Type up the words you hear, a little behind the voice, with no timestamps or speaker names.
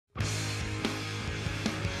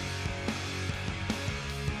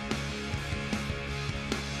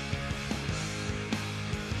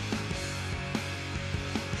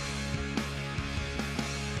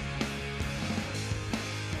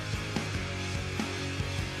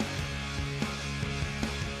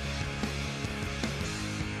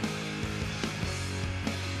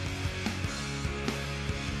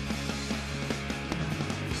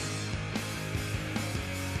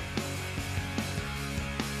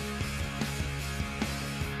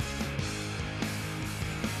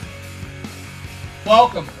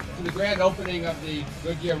welcome to the grand opening of the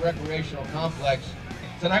Goodyear Recreational Complex.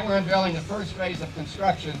 Tonight we're unveiling the first phase of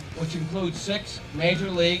construction, which includes 6 Major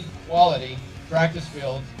League quality practice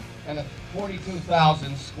fields and a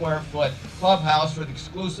 42,000 square foot clubhouse for the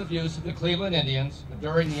exclusive use of the Cleveland Indians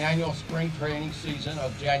during the annual spring training season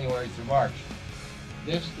of January through March.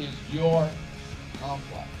 This is your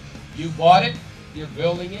complex. You bought it, you're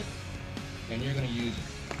building it, and you're going to use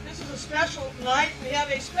it. This is a special night. We have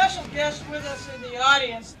a special guest with us in the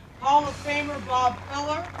audience, Hall of Famer Bob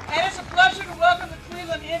Feller. And it's a pleasure to welcome the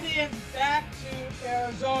Cleveland Indians back to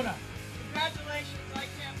Arizona. Congratulations. I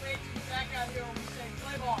can't wait to be back out here when we say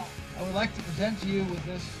play ball. I would like to present to you with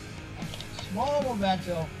this small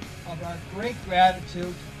memento of our great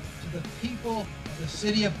gratitude to the people of the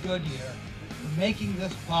city of Goodyear for making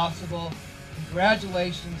this possible.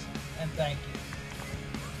 Congratulations and thank you.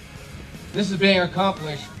 This is being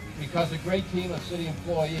accomplished because a great team of city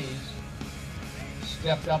employees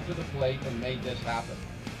stepped up to the plate and made this happen.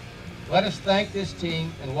 Let us thank this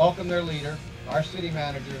team and welcome their leader, our city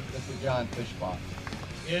manager, Mr. John Fishbach.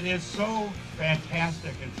 It is so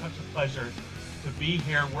fantastic and such a pleasure to be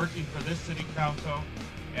here working for this city council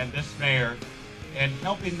and this mayor and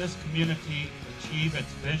helping this community achieve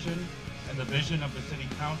its vision and the vision of the city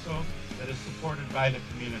council that is supported by the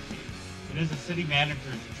community. It is a city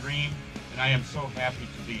manager's dream, and I am so happy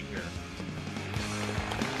to be here.